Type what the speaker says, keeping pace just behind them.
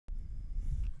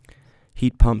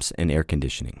Heat pumps and air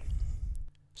conditioning.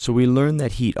 So we learned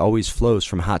that heat always flows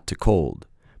from hot to cold,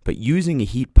 but using a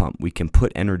heat pump we can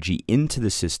put energy into the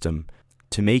system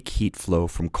to make heat flow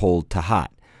from cold to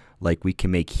hot, like we can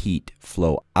make heat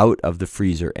flow out of the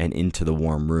freezer and into the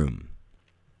warm room.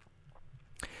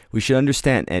 We should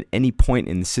understand at any point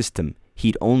in the system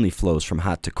heat only flows from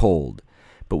hot to cold,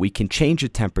 but we can change the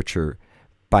temperature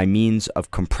by means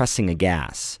of compressing a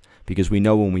gas, because we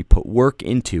know when we put work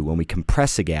into, when we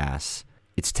compress a gas,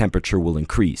 its temperature will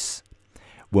increase.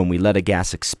 When we let a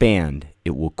gas expand,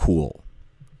 it will cool.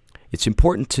 It's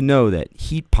important to know that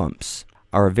heat pumps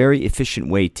are a very efficient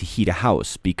way to heat a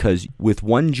house, because with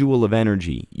 1 joule of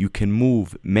energy, you can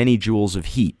move many joules of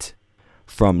heat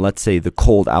from, let's say, the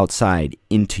cold outside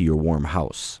into your warm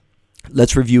house.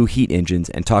 Let's review heat engines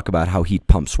and talk about how heat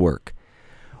pumps work.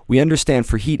 We understand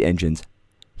for heat engines,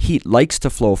 heat likes to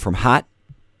flow from hot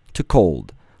to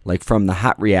cold, like from the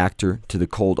hot reactor to the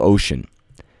cold ocean.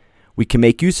 We can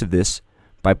make use of this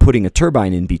by putting a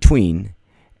turbine in between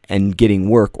and getting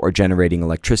work or generating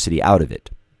electricity out of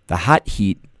it. The hot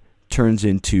heat turns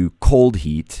into cold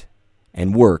heat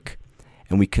and work,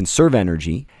 and we conserve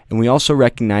energy, and we also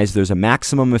recognize there's a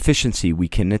maximum efficiency we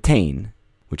can attain,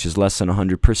 which is less than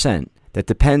 100%, that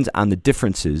depends on the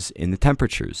differences in the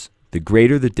temperatures. The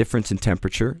greater the difference in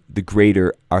temperature, the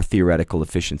greater our theoretical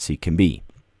efficiency can be.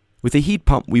 With a heat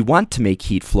pump, we want to make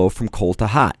heat flow from cold to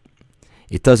hot.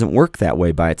 It doesn't work that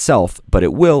way by itself, but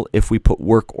it will if we put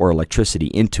work or electricity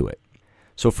into it.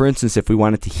 So for instance, if we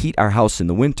wanted to heat our house in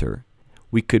the winter,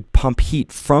 we could pump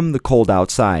heat from the cold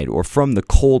outside or from the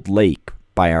cold lake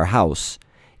by our house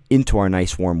into our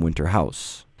nice warm winter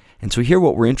house. And so here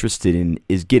what we're interested in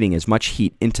is getting as much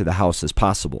heat into the house as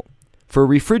possible. For a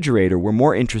refrigerator, we're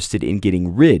more interested in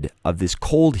getting rid of this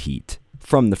cold heat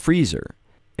from the freezer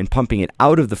and pumping it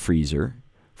out of the freezer,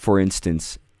 for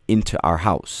instance, into our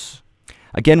house.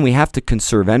 Again, we have to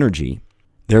conserve energy.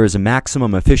 There is a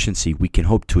maximum efficiency we can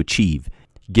hope to achieve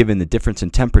given the difference in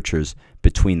temperatures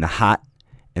between the hot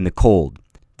and the cold.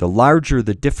 The larger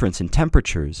the difference in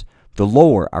temperatures, the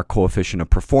lower our coefficient of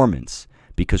performance,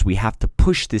 because we have to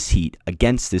push this heat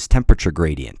against this temperature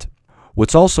gradient.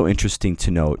 What's also interesting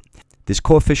to note, this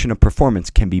coefficient of performance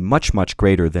can be much, much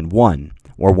greater than 1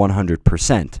 or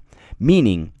 100%,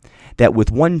 meaning that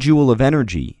with 1 joule of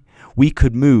energy, we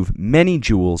could move many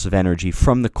joules of energy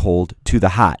from the cold to the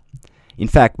hot. In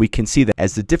fact, we can see that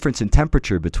as the difference in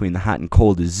temperature between the hot and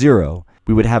cold is 0,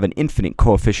 we would have an infinite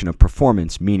coefficient of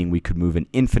performance, meaning we could move an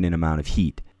infinite amount of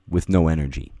heat with no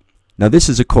energy. Now this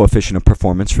is a coefficient of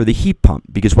performance for the heat pump,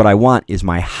 because what I want is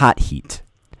my hot heat.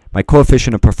 My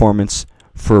coefficient of performance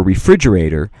for a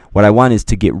refrigerator, what I want is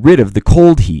to get rid of the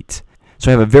cold heat.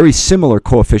 So I have a very similar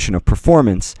coefficient of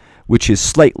performance, which is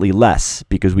slightly less,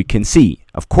 because we can see,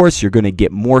 of course, you're going to get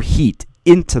more heat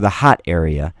into the hot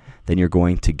area than you're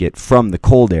going to get from the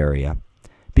cold area,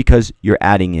 because you're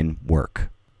adding in work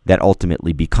that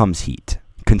ultimately becomes heat,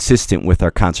 consistent with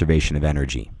our conservation of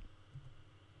energy.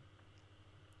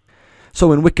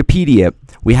 So in Wikipedia,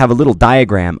 we have a little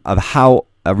diagram of how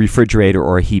a refrigerator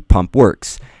or a heat pump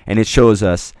works, and it shows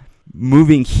us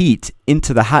moving heat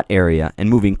into the hot area and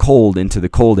moving cold into the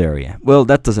cold area. Well,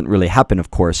 that doesn't really happen,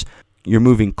 of course. You're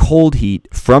moving cold heat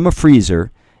from a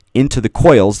freezer into the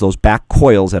coils, those back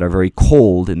coils that are very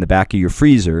cold in the back of your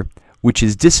freezer, which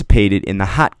is dissipated in the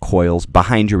hot coils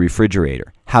behind your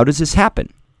refrigerator. How does this happen?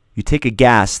 You take a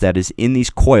gas that is in these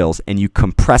coils and you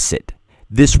compress it.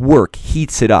 This work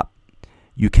heats it up.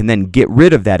 You can then get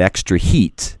rid of that extra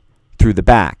heat through the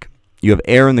back. You have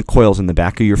air in the coils in the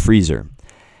back of your freezer,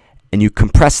 and you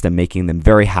compress them, making them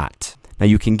very hot. Now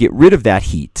you can get rid of that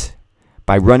heat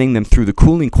by running them through the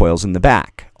cooling coils in the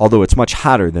back, although it's much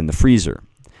hotter than the freezer.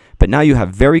 But now you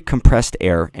have very compressed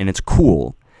air and it's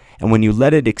cool, and when you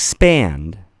let it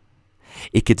expand,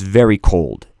 it gets very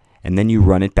cold, and then you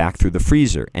run it back through the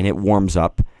freezer and it warms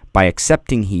up by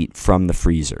accepting heat from the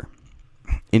freezer.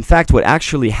 In fact, what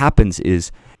actually happens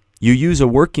is you use a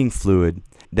working fluid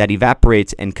that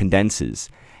evaporates and condenses,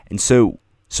 and so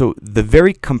the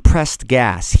very compressed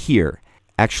gas here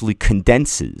actually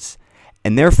condenses,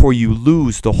 and therefore you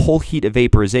lose the whole heat of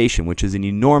vaporization, which is an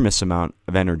enormous amount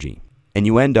of energy, and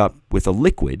you end up with a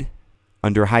liquid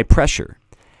under high pressure.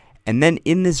 And then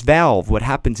in this valve, what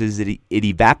happens is that it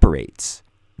evaporates.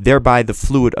 Thereby the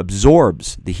fluid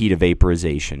absorbs the heat of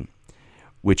vaporization,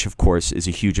 which of course is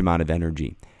a huge amount of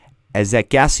energy. As that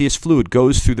gaseous fluid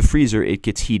goes through the freezer, it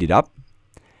gets heated up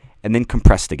and then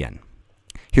compressed again.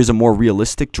 Here's a more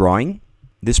realistic drawing.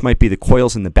 This might be the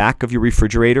coils in the back of your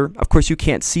refrigerator. Of course, you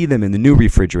can't see them in the new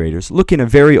refrigerators. Look in a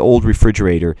very old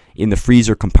refrigerator in the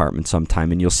freezer compartment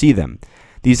sometime and you'll see them.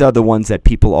 These are the ones that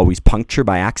people always puncture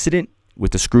by accident,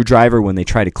 with the screwdriver when they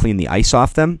try to clean the ice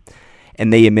off them,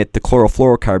 and they emit the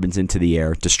chlorofluorocarbons into the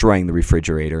air, destroying the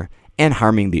refrigerator and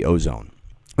harming the ozone.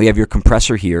 We have your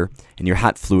compressor here, and your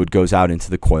hot fluid goes out into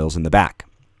the coils in the back.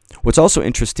 What's also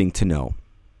interesting to know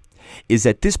is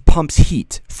that this pumps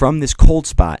heat from this cold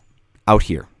spot out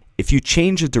here. If you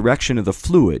change the direction of the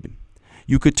fluid,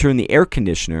 you could turn the air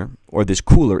conditioner or this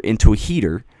cooler into a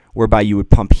heater, whereby you would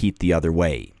pump heat the other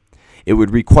way. It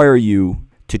would require you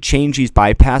to change these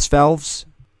bypass valves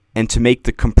and to make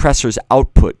the compressor's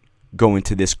output go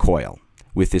into this coil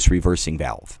with this reversing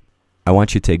valve. I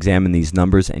want you to examine these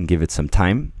numbers and give it some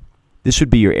time. This would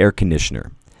be your air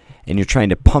conditioner, and you're trying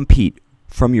to pump heat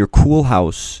from your cool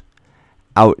house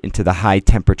out into the high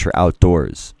temperature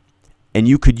outdoors. And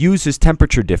you could use this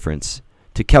temperature difference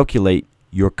to calculate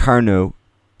your Carnot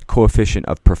coefficient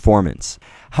of performance.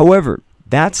 However,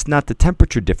 that's not the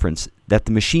temperature difference that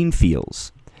the machine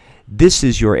feels. This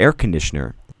is your air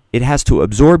conditioner. It has to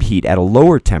absorb heat at a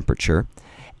lower temperature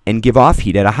and give off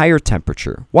heat at a higher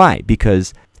temperature. Why?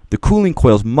 Because the cooling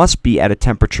coils must be at a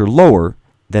temperature lower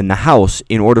than the house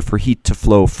in order for heat to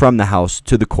flow from the house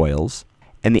to the coils.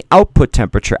 And the output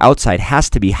temperature outside has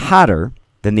to be hotter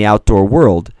than the outdoor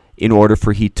world in order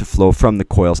for heat to flow from the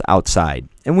coils outside.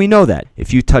 And we know that.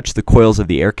 If you touch the coils of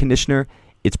the air conditioner,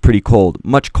 it's pretty cold,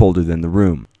 much colder than the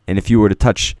room. And if you were to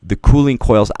touch the cooling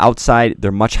coils outside,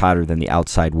 they're much hotter than the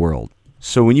outside world.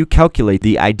 So when you calculate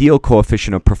the ideal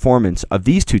coefficient of performance of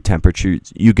these two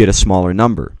temperatures, you get a smaller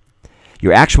number.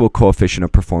 Your actual coefficient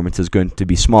of performance is going to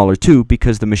be smaller too,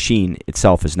 because the machine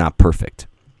itself is not perfect.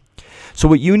 So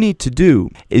what you need to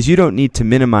do is you don't need to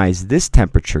minimize this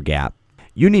temperature gap.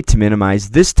 You need to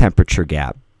minimize this temperature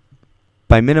gap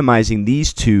by minimizing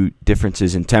these two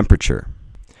differences in temperature.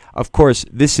 Of course,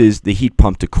 this is the heat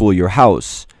pump to cool your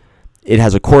house. It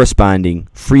has a corresponding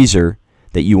freezer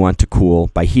that you want to cool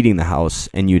by heating the house,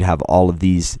 and you'd have all of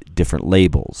these different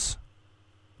labels.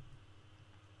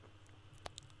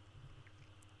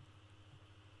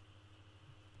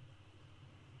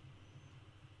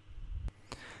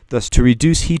 Thus, to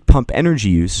reduce heat pump energy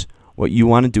use, what you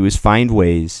want to do is find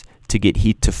ways to get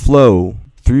heat to flow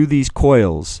through these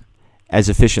coils as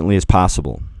efficiently as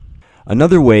possible.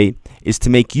 Another way is to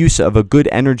make use of a good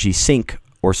energy sink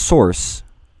or source,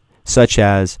 such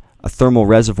as a thermal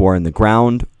reservoir in the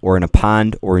ground or in a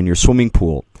pond or in your swimming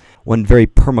pool. One very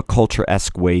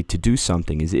permaculture-esque way to do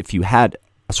something is if you had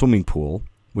a swimming pool,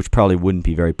 which probably wouldn't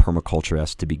be very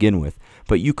permaculture-esque to begin with,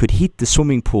 but you could heat the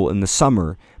swimming pool in the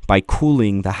summer by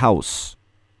cooling the house.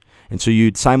 And so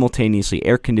you'd simultaneously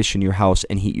air condition your house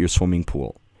and heat your swimming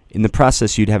pool. In the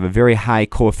process, you'd have a very high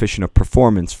coefficient of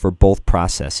performance for both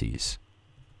processes.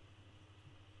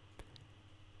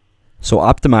 So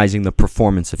optimizing the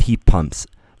performance of heat pumps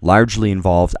largely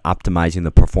involves optimizing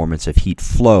the performance of heat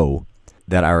flow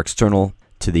that are external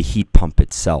to the heat pump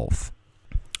itself.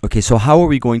 Okay, so how are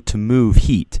we going to move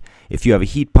heat if you have a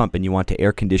heat pump and you want to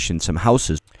air condition some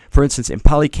houses? For instance, in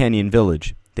Poly Canyon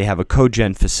Village, they have a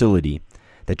cogen facility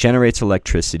that generates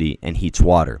electricity and heats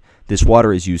water. This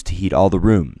water is used to heat all the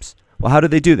rooms. Well, how do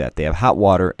they do that? They have hot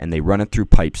water and they run it through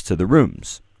pipes to the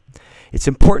rooms. It's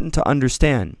important to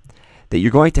understand that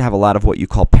you're going to have a lot of what you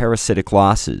call parasitic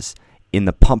losses in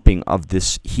the pumping of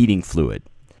this heating fluid.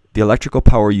 The electrical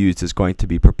power used is going to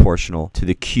be proportional to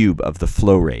the cube of the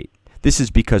flow rate. This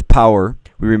is because power,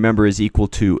 we remember, is equal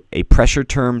to a pressure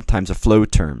term times a flow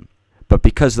term. But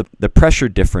because the pressure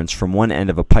difference from one end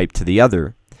of a pipe to the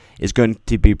other is going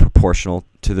to be proportional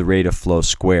to the rate of flow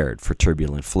squared for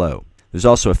turbulent flow. There's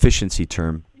also efficiency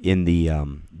term in the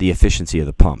efficiency of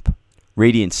the pump.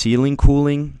 Radiant ceiling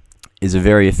cooling is a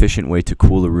very efficient way to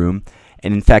cool a room.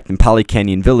 And in fact, in Poly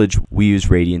Canyon Village, we use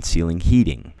radiant ceiling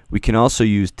heating. We can also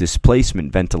use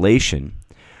displacement ventilation,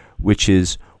 which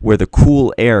is where the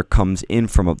cool air comes in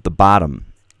from the bottom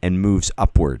and moves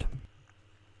upward.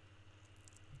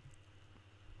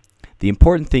 The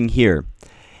important thing here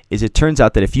is it turns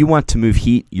out that if you want to move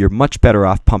heat, you're much better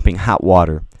off pumping hot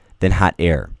water than hot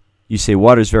air. You say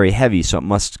water is very heavy, so it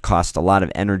must cost a lot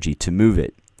of energy to move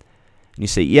it. And you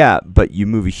say, yeah, but you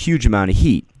move a huge amount of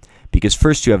heat, because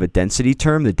first you have a density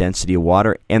term, the density of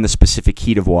water, and the specific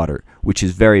heat of water, which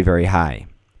is very, very high.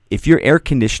 If you're air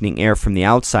conditioning air from the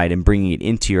outside and bringing it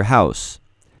into your house,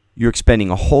 you're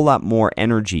expending a whole lot more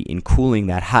energy in cooling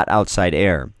that hot outside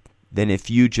air than if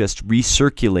you just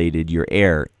recirculated your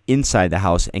air inside the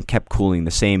house and kept cooling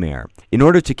the same air. In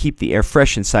order to keep the air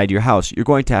fresh inside your house, you're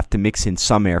going to have to mix in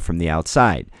some air from the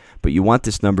outside, but you want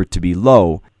this number to be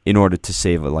low in order to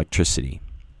save electricity.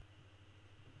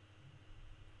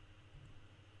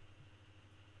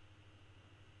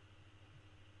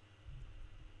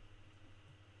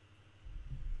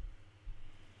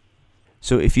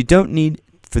 So if you don't need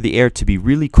for the air to be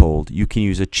really cold, you can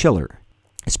use a chiller,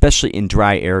 especially in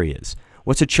dry areas.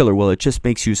 What's a chiller? Well, it just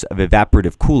makes use of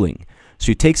evaporative cooling.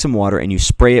 So you take some water and you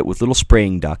spray it with little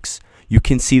spraying ducts. You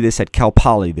can see this at Cal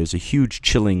Poly. There's a huge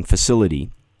chilling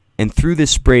facility. And through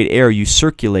this sprayed air, you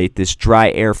circulate this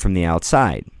dry air from the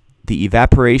outside. The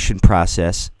evaporation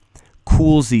process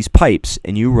cools these pipes,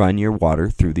 and you run your water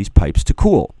through these pipes to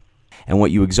cool. And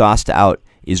what you exhaust out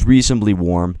is reasonably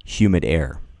warm, humid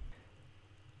air.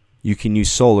 You can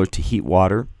use solar to heat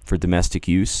water for domestic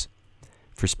use,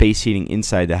 for space heating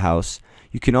inside the house.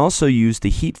 You can also use the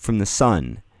heat from the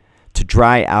sun to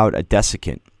dry out a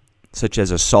desiccant, such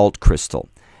as a salt crystal.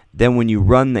 Then when you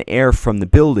run the air from the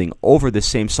building over the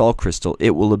same salt crystal,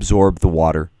 it will absorb the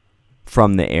water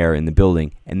from the air in the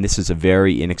building, and this is a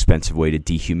very inexpensive way to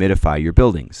dehumidify your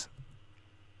buildings.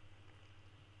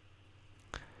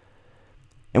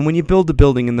 And when you build a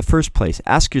building in the first place,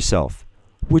 ask yourself,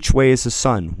 which way is the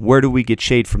sun? Where do we get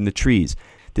shade from the trees?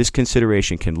 This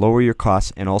consideration can lower your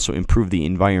costs and also improve the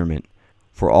environment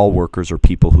for all workers or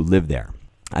people who live there.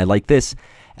 I like this.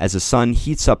 As the sun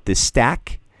heats up this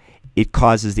stack, it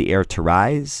causes the air to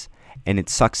rise, and it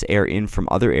sucks air in from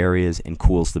other areas and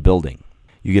cools the building.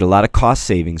 You get a lot of cost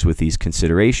savings with these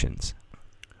considerations.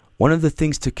 One of the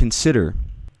things to consider,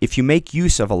 if you make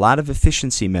use of a lot of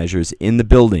efficiency measures in the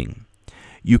building,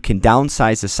 you can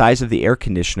downsize the size of the air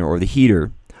conditioner or the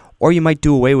heater, or you might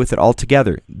do away with it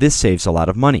altogether. This saves a lot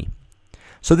of money.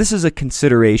 So this is a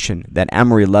consideration that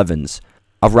Amory Levins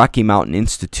of Rocky Mountain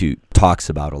Institute talks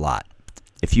about a lot.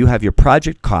 If you have your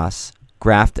project costs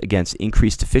graphed against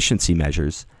increased efficiency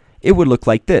measures, it would look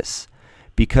like this,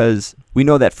 because we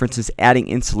know that, for instance, adding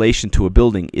insulation to a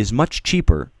building is much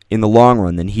cheaper in the long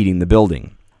run than heating the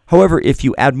building. However, if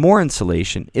you add more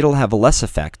insulation, it'll have a less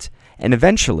effect, and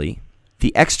eventually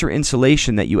the extra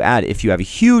insulation that you add, if you have a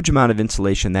huge amount of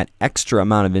insulation, that extra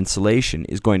amount of insulation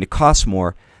is going to cost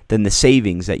more than the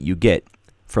savings that you get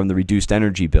from the reduced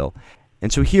energy bill.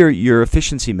 And so here your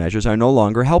efficiency measures are no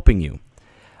longer helping you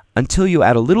until you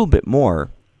add a little bit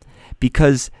more,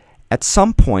 because at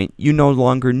some point you no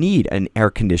longer need an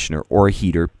air conditioner or a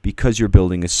heater because your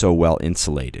building is so well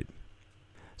insulated.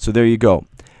 So there you go.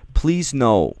 Please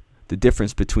know the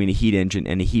difference between a heat engine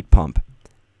and a heat pump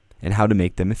and how to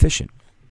make them efficient.